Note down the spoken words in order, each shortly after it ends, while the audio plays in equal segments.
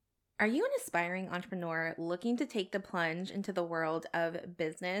Are you an aspiring entrepreneur looking to take the plunge into the world of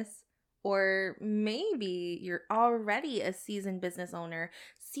business? Or maybe you're already a seasoned business owner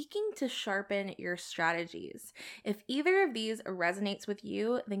seeking to sharpen your strategies. If either of these resonates with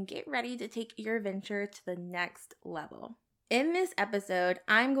you, then get ready to take your venture to the next level. In this episode,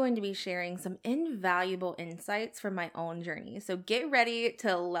 I'm going to be sharing some invaluable insights from my own journey. So get ready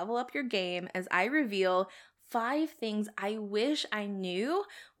to level up your game as I reveal 5 things I wish I knew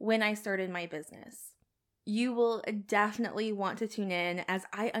when I started my business. You will definitely want to tune in as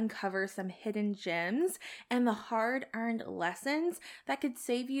I uncover some hidden gems and the hard-earned lessons that could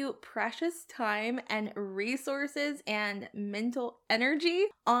save you precious time and resources and mental energy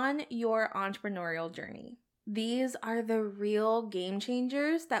on your entrepreneurial journey. These are the real game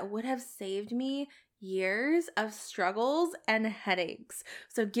changers that would have saved me years of struggles and headaches.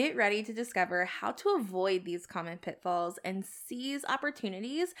 So get ready to discover how to avoid these common pitfalls and seize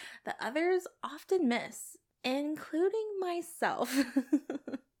opportunities that others often miss, including myself.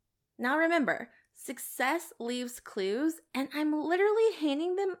 Now remember, success leaves clues, and I'm literally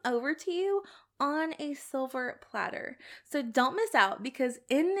handing them over to you on a silver platter. So don't miss out, because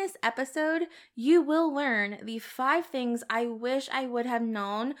in this episode, you will learn the 5 things I wish I would have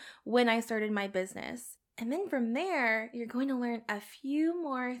known when I started my business. And then from there, you're going to learn a few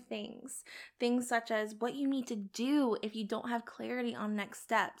more things. Things such as what you need to do if you don't have clarity on next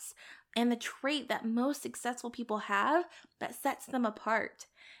steps, and the trait that most successful people have that sets them apart.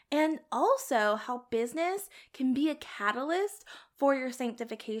 And also how business can be a catalyst for your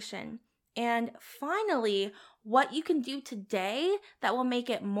sanctification. And finally, what you can do today that will make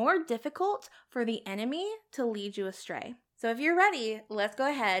it more difficult for the enemy to lead you astray. So if you're ready, let's go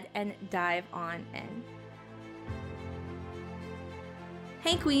ahead and dive on in.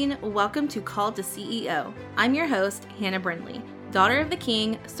 Hey Queen, welcome to Called to CEO. I'm your host, Hannah Brindley, daughter of the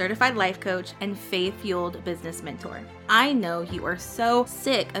King, certified life coach, and faith-fueled business mentor. I know you are so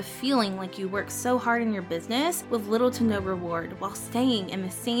sick of feeling like you work so hard in your business with little to no reward while staying in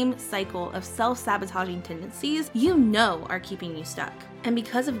the same cycle of self-sabotaging tendencies you know are keeping you stuck. And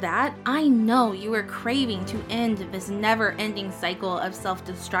because of that, I know you are craving to end this never-ending cycle of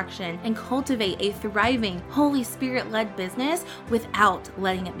self-destruction and cultivate a thriving, Holy Spirit-led business without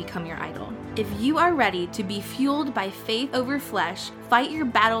letting it become your idol. If you are ready to be fueled by faith over flesh, fight your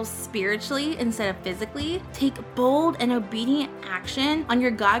battles spiritually instead of physically, take bold and obedient action on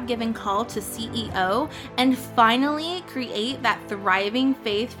your God-given call to CEO, and finally create that thriving,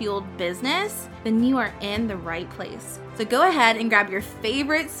 faith-fueled business, then you are in the right place. So go ahead and grab your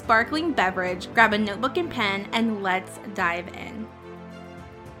favorite sparkling beverage, grab a notebook and pen, and let's dive in.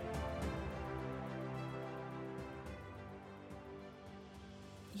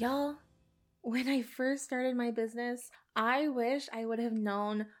 Y'all, when I first started my business, I wish I would have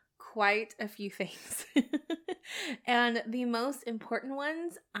known quite a few things. And the most important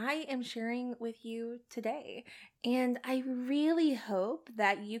ones I am sharing with you today. And I really hope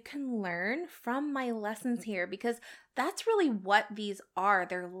that you can learn from my lessons here, because that's really what these are.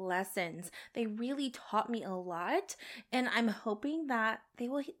 They're lessons. They really taught me a lot, and I'm hoping that they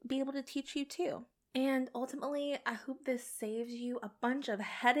will be able to teach you too. And ultimately, I hope this saves you a bunch of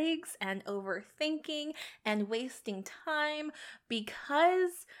headaches and overthinking and wasting time,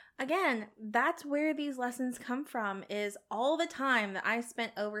 because again, that's where these lessons come from, is all the time that I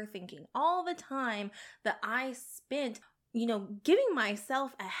spent overthinking, all the time that I spent, giving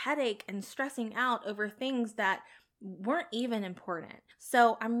myself a headache and stressing out over things that weren't even important.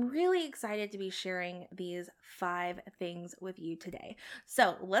 So I'm really excited to be sharing these 5 things with you today.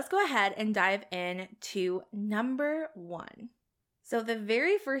 So let's go ahead and dive in to number 1. So the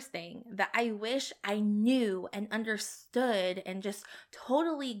very first thing that I wish I knew and understood and just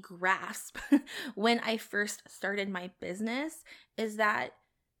totally grasped when I first started my business is that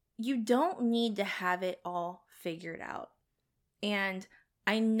you don't need to have it all figured out. And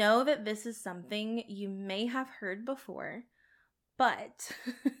I know that this is something you may have heard before, but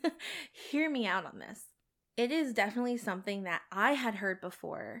hear me out on this. It is definitely something that I had heard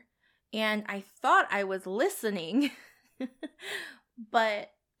before, and I thought I was listening,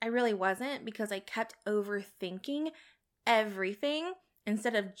 but I really wasn't, because I kept overthinking everything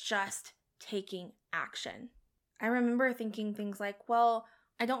instead of just taking action. I remember thinking things like, well,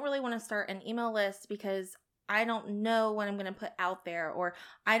 I don't really want to start an email list because I don't know what I'm going to put out there, or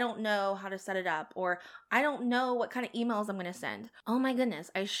I don't know how to set it up, or I don't know what kind of emails I'm going to send. Oh my goodness,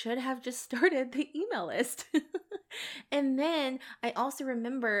 I should have just started the email list. And then I also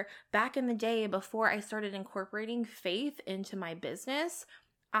remember back in the day before I started incorporating faith into my business,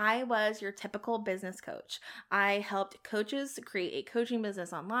 I was your typical business coach. I helped coaches create a coaching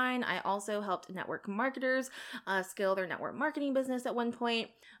business online. I also helped network marketers scale their network marketing business at one point.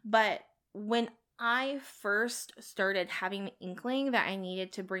 But when I first started having the inkling that I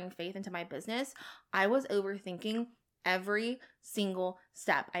needed to bring faith into my business, I was overthinking every single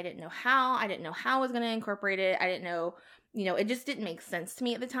step. I didn't know how. I didn't know how I was going to incorporate it. I didn't know, it just didn't make sense to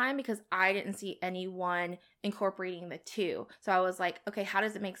me at the time because I didn't see anyone incorporating the two. So I was like, okay, how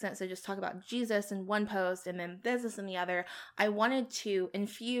does it make sense to just talk about Jesus in one post and then business in the other? I wanted to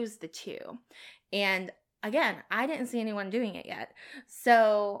infuse the two. And again, I didn't see anyone doing it yet.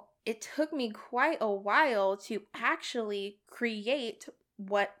 So it took me quite a while to actually create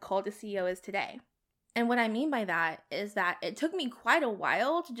what Called to CEO is today. And what I mean by that is that it took me quite a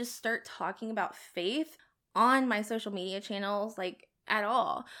while to just start talking about faith on my social media channels, like at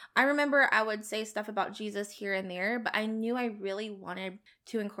all. I remember I would say stuff about Jesus here and there, but I knew I really wanted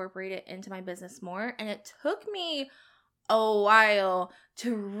to incorporate it into my business more. And it took me a while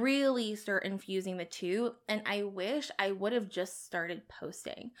to really start infusing the two. And I wish I would have just started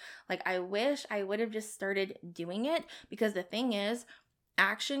posting. Like, I wish I would have just started doing it, because the thing is,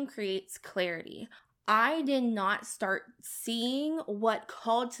 action creates clarity. I did not start seeing what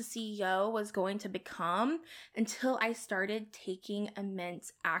Called to CEO was going to become until I started taking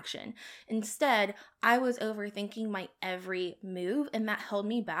immense action. Instead, I was overthinking my every move, and that held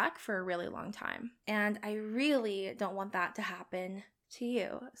me back for a really long time. And I really don't want that to happen to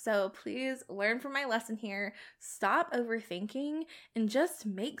you. So please learn from my lesson here. Stop overthinking and just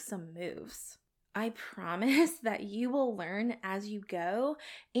make some moves. I promise that you will learn as you go,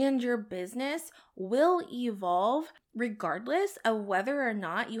 and your business will evolve regardless of whether or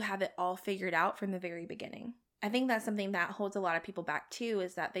not you have it all figured out from the very beginning. I think that's something that holds a lot of people back too,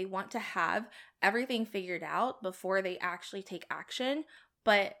 is that they want to have everything figured out before they actually take action.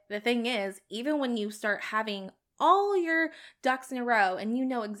 But the thing is, even when you start having all your ducks in a row and you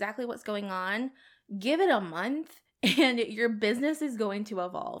know exactly what's going on, give it a month and your business is going to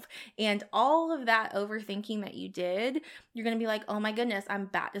evolve. And all of that overthinking that you did, you're going to be like, oh my goodness, I'm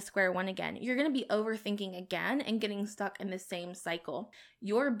back to square one again. You're going to be overthinking again and getting stuck in the same cycle.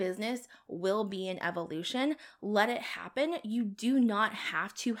 Your business will be in evolution. Let it happen. You do not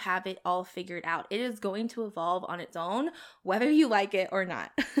have to have it all figured out. It is going to evolve on its own, whether you like it or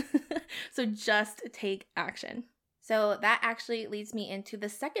not. So just take action. So that actually leads me into the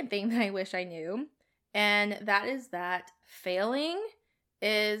second thing that I wish I knew. And that is that failing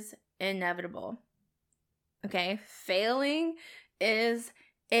is inevitable. Okay, failing is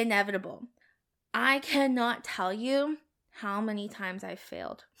inevitable. I cannot tell you how many times I've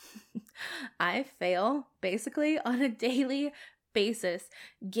failed. I fail basically on a daily basis.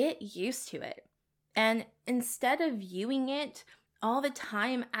 Get used to it. And instead of viewing it all the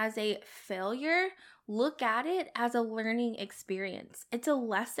time as a failure, look at it as a learning experience. It's a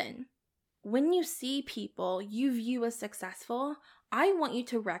lesson. When you see people you view as successful, I want you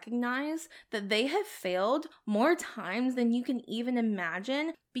to recognize that they have failed more times than you can even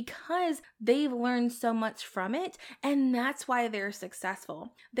imagine, because they've learned so much from it, and that's why they're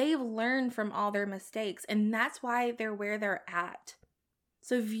successful. They've learned from all their mistakes, and that's why they're where they're at.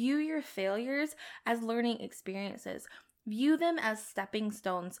 So view your failures as learning experiences. View them as stepping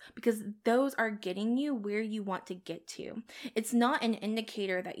stones, because those are getting you where you want to get to. It's not an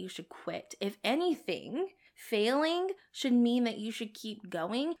indicator that you should quit. If anything, failing should mean that you should keep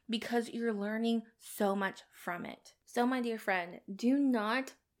going because you're learning so much from it. So my dear friend, do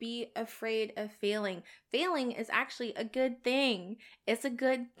not be afraid of failing. Failing is actually a good thing. It's a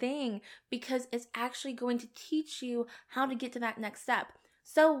good thing because it's actually going to teach you how to get to that next step.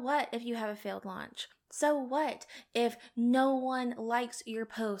 So what if you have a failed launch? So what if no one likes your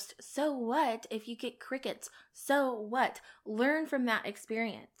post? So what if you get crickets? So what? Learn from that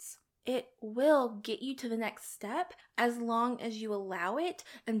experience. It will get you to the next step as long as you allow it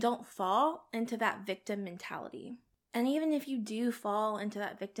and don't fall into that victim mentality. And even if you do fall into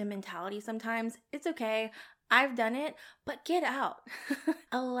that victim mentality sometimes, it's okay. I've done it, but get out.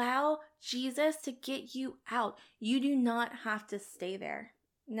 Allow Jesus to get you out. You do not have to stay there.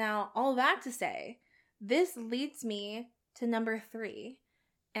 Now, all that to say, this leads me to number 3,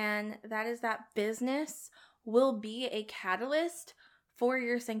 and that is that business will be a catalyst for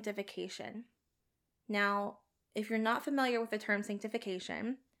your sanctification. Now, if you're not familiar with the term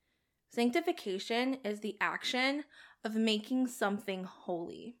sanctification, sanctification is the action of making something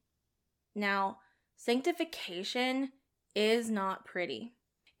holy. Now, sanctification is not pretty.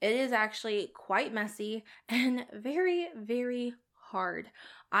 It is actually quite messy and very, very hard.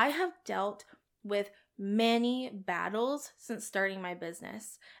 I have dealt with many battles since starting my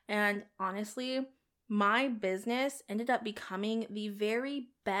business. And honestly, my business ended up becoming the very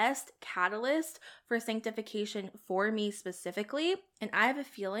best catalyst for sanctification for me specifically, and I have a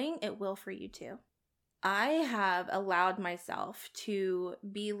feeling it will for you too. I have allowed myself to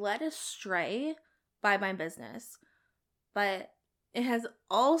be led astray by my business, but it has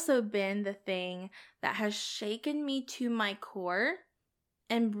also been the thing that has shaken me to my core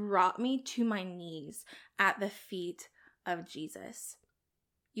and brought me to my knees at the feet of Jesus.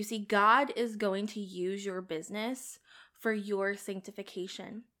 You see, God is going to use your business for your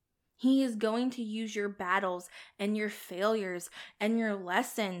sanctification. He is going to use your battles and your failures and your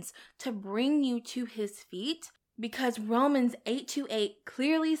lessons to bring you to his feet, because Romans 8:28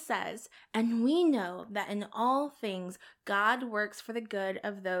 clearly says, and we know that in all things God works for the good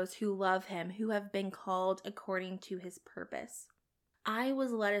of those who love him, who have been called according to his purpose. I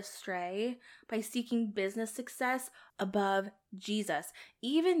was led astray by seeking business success above Jesus,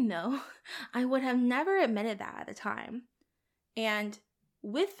 even though I would have never admitted that at the time. And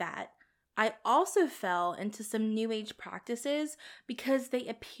with that, I also fell into some New Age practices because they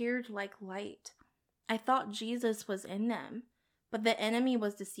appeared like light. I thought Jesus was in them, but the enemy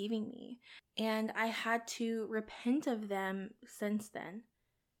was deceiving me, and I had to repent of them since then.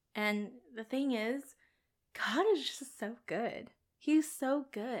 And the thing is, God is just so good. He's so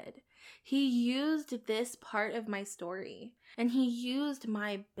good. He used this part of my story, and he used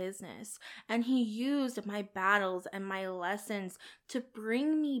my business, and he used my battles and my lessons to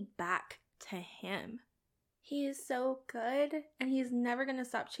bring me back to him. He is so good, and he's never going to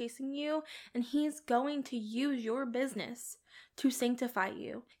stop chasing you, and he's going to use your business to sanctify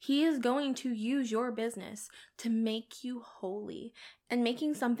you. He is going to use your business to make you holy, and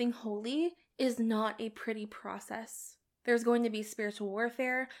making something holy is not a pretty process. There's going to be spiritual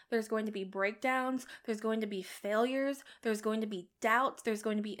warfare, there's going to be breakdowns, there's going to be failures, there's going to be doubts, there's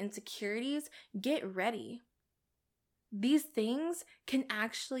going to be insecurities. Get ready. These things can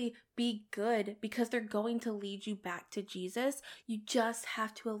actually be good because they're going to lead you back to Jesus. You just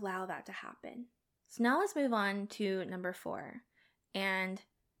have to allow that to happen. So now let's move on to number 4. And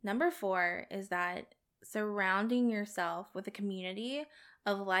number 4 is that surrounding yourself with a community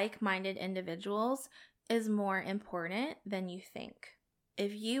of like-minded individuals is more important than you think.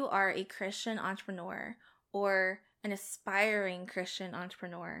 If you are a Christian entrepreneur or an aspiring Christian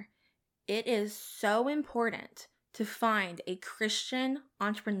entrepreneur, it is so important to find a Christian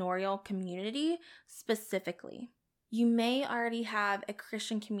entrepreneurial community specifically. You may already have a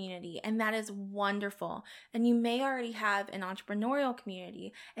Christian community, and that is wonderful. And you may already have an entrepreneurial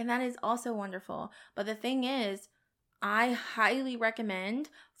community, and that is also wonderful. But the thing is, I highly recommend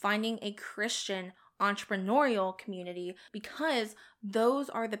finding a Christian entrepreneurial community, because those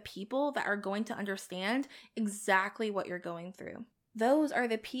are the people that are going to understand exactly what you're going through. Those are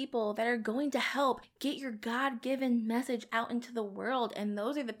the people that are going to help get your God-given message out into the world. And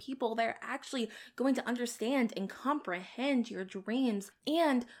those are the people that are actually going to understand and comprehend your dreams.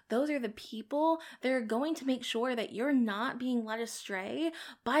 And those are the people that are going to make sure that you're not being led astray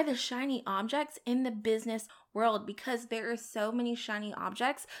by the shiny objects in the business world, because there are so many shiny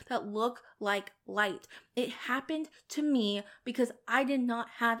objects that look like light. It happened to me because I did not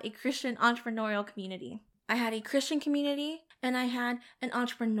have a Christian entrepreneurial community. I had a Christian community and I had an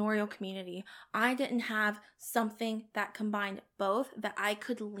entrepreneurial community. I didn't have something that combined both, that I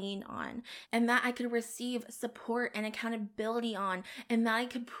could lean on and that I could receive support and accountability on, and that I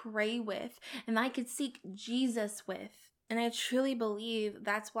could pray with and that I could seek Jesus with. And I truly believe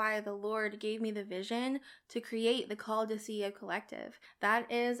that's why the Lord gave me the vision to create the Called to CEO Collective.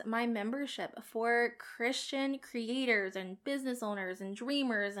 That is my membership for Christian creators and business owners and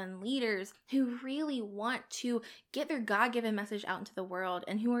dreamers and leaders who really want to get their God-given message out into the world,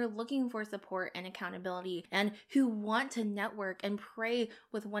 and who are looking for support and accountability, and who want to network and pray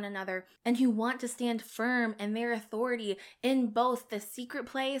with one another, and who want to stand firm in their authority in both the secret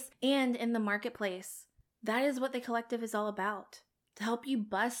place and in the marketplace. That is what the collective is all about, to help you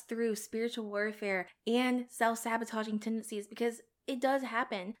bust through spiritual warfare and self-sabotaging tendencies, because it does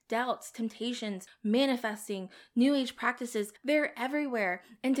happen. Doubts, temptations, manifesting, New Age practices, they're everywhere.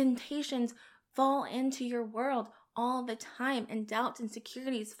 And temptations fall into your world all the time. And doubts and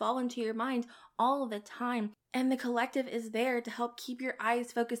insecurities fall into your mind all the time. And the collective is there to help keep your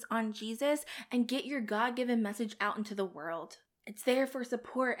eyes focused on Jesus and get your God-given message out into the world. It's there for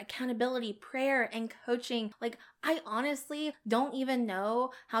support, accountability, prayer, and coaching. I honestly don't even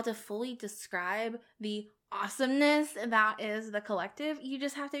know how to fully describe the awesomeness that is the collective, you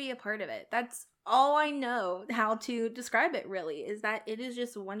just have to be a part of it. That's all I know how to describe it, really, is that it is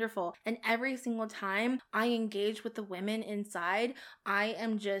just wonderful. And every single time I engage with the women inside, I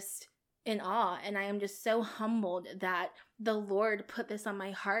am just in awe, and I am just so humbled that the Lord put this on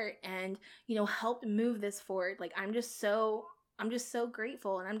my heart and, helped move this forward. Like, I'm just so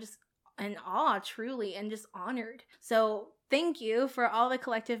grateful, and I'm just in awe, truly, and just honored. So thank you for all the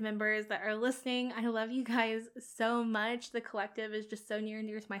collective members that are listening. I love you guys so much. The collective is just so near and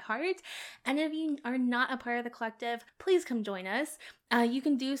dear to my heart. And if you are not a part of the collective, please come join us. You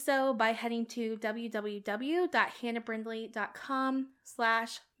can do so by heading to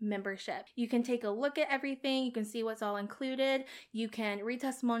www.hannahbrindley.com/membership. You can take a look at everything. You can see what's all included. You can read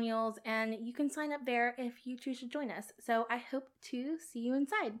testimonials, and you can sign up there if you choose to join us. So I hope to see you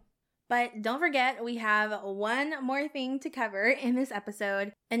inside. But don't forget, we have one more thing to cover in this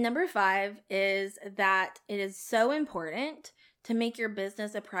episode. And number 5 is that it is so important to make your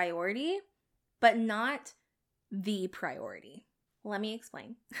business a priority, but not the priority. Let me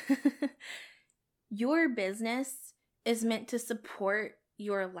explain. Your business is meant to support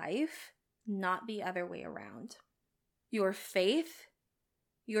your life, not the other way around. Your faith,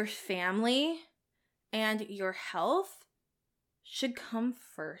 your family, and your health should come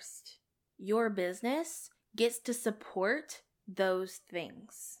first. Your business gets to support those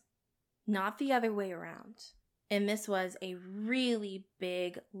things, not the other way around. And this was a really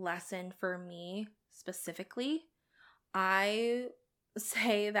big lesson for me specifically. I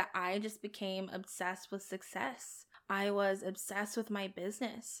say that I just became obsessed with success. I was obsessed with my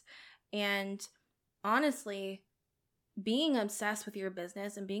business. And honestly, being obsessed with your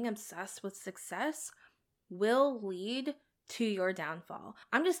business and being obsessed with success will lead to your downfall.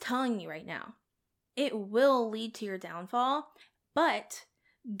 I'm just telling you right now, it will lead to your downfall, but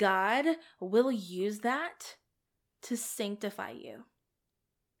God will use that to sanctify you.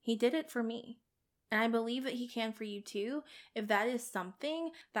 He did it for me. And I believe that He can for you too, if that is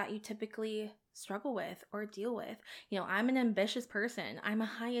something that you typically struggle with or deal with. I'm an ambitious person. I'm a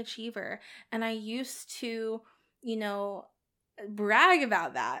high achiever. And I used to, brag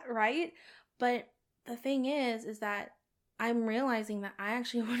about that, right? But the thing is that I'm realizing that I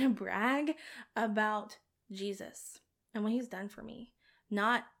actually want to brag about Jesus and what He's done for me,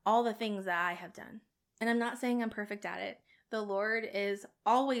 not all the things that I have done. And I'm not saying I'm perfect at it. The Lord is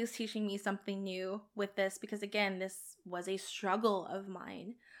always teaching me something new with this because, again, this was a struggle of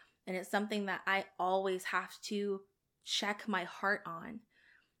mine. And it's something that I always have to check my heart on.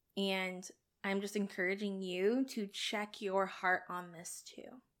 And I'm just encouraging you to check your heart on this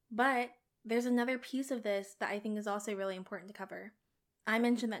too. But there's another piece of this that I think is also really important to cover. I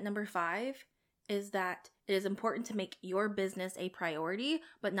mentioned that number 5 is that it is important to make your business a priority,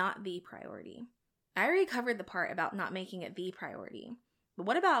 but not the priority. I already covered the part about not making it the priority. But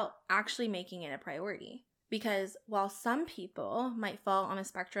what about actually making it a priority? Because while some people might fall on a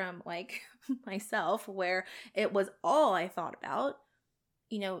spectrum like myself, where it was all I thought about,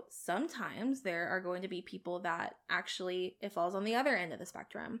 sometimes there are going to be people that actually it falls on the other end of the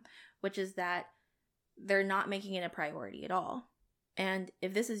spectrum, which is that they're not making it a priority at all. And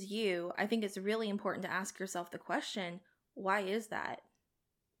if this is you, I think it's really important to ask yourself the question, why is that?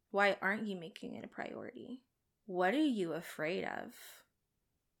 Why aren't you making it a priority? What are you afraid of?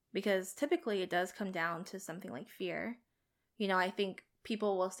 Because typically it does come down to something like fear. I think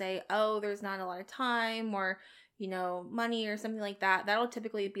people will say, oh, there's not a lot of time or, money or something like that. That'll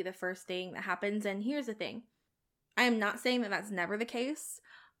typically be the first thing that happens. And here's the thing. I am not saying that that's never the case.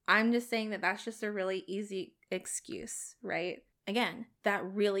 I'm just saying that that's just a really easy excuse, right? Again, that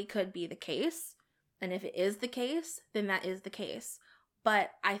really could be the case. And if it is the case, then that is the case.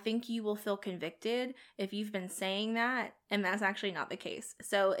 But I think you will feel convicted if you've been saying that and that's actually not the case.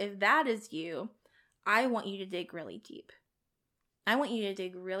 So if that is you, I want you to dig really deep. I want you to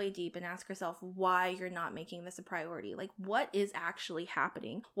dig really deep and ask yourself why you're not making this a priority. Like, what is actually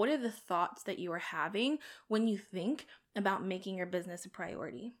happening? What are the thoughts that you are having when you think about making your business a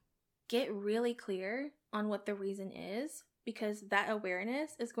priority? Get really clear on what the reason is, because that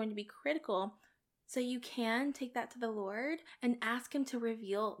awareness is going to be critical so you can take that to the Lord and ask Him to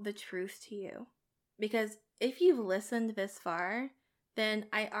reveal the truth to you. Because if you've listened this far, then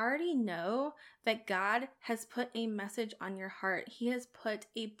I already know that God has put a message on your heart. He has put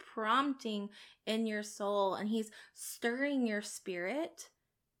a prompting in your soul, and He's stirring your spirit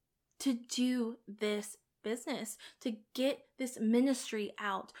to do this business, to get this ministry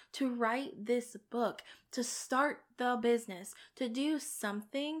out, to write this book, to start the business, to do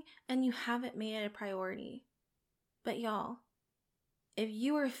something, and you haven't made it a priority. But y'all, if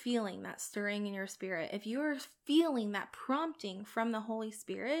you are feeling that stirring in your spirit, if you are feeling that prompting from the Holy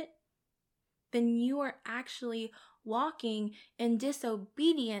Spirit, then you are actually walking in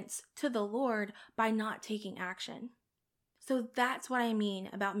disobedience to the Lord by not taking action. So that's what I mean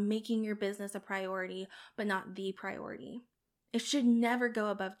about making your business a priority, but not the priority. It should never go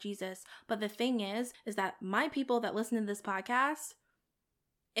above Jesus. But the thing is that my people that listen to this podcast,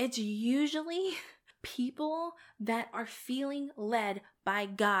 it's usually people that are feeling led by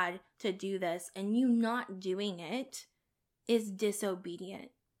God to do this, and you not doing it is disobedient.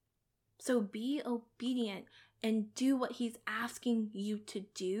 So be obedient and do what he's asking you to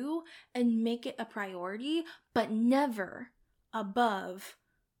do and make it a priority, but never above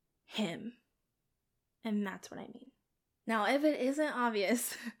him. And that's what I mean. Now, if it isn't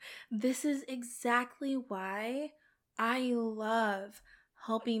obvious, this is exactly why I love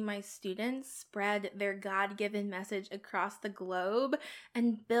helping my students spread their God-given message across the globe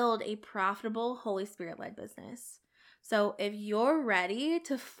and build a profitable Holy Spirit-led business. So if you're ready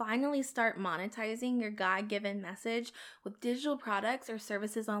to finally start monetizing your God-given message with digital products or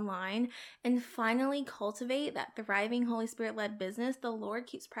services online and finally cultivate that thriving Holy Spirit-led business the Lord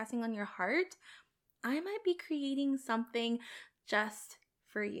keeps pressing on your heart, I might be creating something just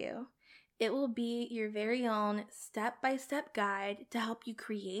for you. It will be your very own step-by-step guide to help you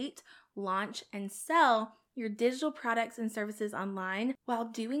create, launch, and sell your digital products and services online while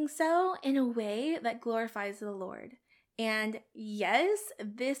doing so in a way that glorifies the Lord. And yes,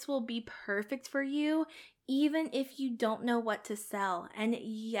 this will be perfect for you even if you don't know what to sell. And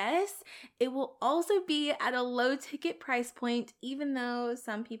yes, it will also be at a low ticket price point, even though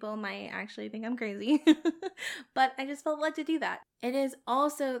some people might actually think I'm crazy. But I just felt led to do that. It is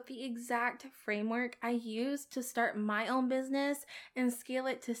also the exact framework I used to start my own business and scale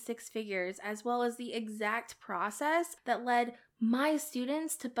it to 6 figures, as well as the exact process that led my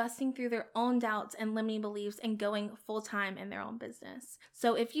students to busting through their own doubts and limiting beliefs and going full-time in their own business.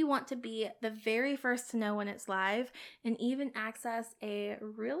 So if you want to be the very first to know when it's live and even access a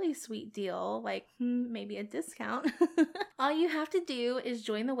really sweet deal, like maybe a discount, all you have to do is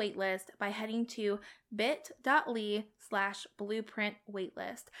join the waitlist by heading to bit.ly/blueprint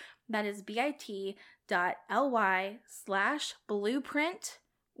waitlist. That is bit.ly/blueprint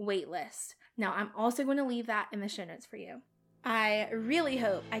waitlist. Now, I'm also going to leave that in the show notes for you. I really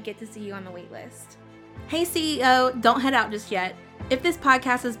hope I get to see you on the wait list. Hey CEO, don't head out just yet. If this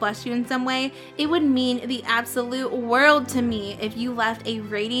podcast has blessed you in some way, it would mean the absolute world to me if you left a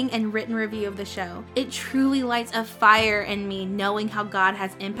rating and written review of the show. It truly lights a fire in me knowing how God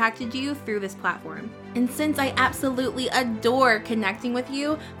has impacted you through this platform. And since I absolutely adore connecting with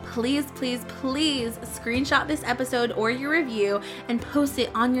you, please screenshot this episode or your review and post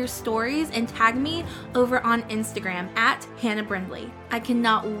it on your stories and tag me over on Instagram @Hannah Brindley. I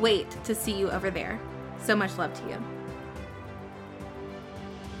cannot wait to see you over there. So much love to you.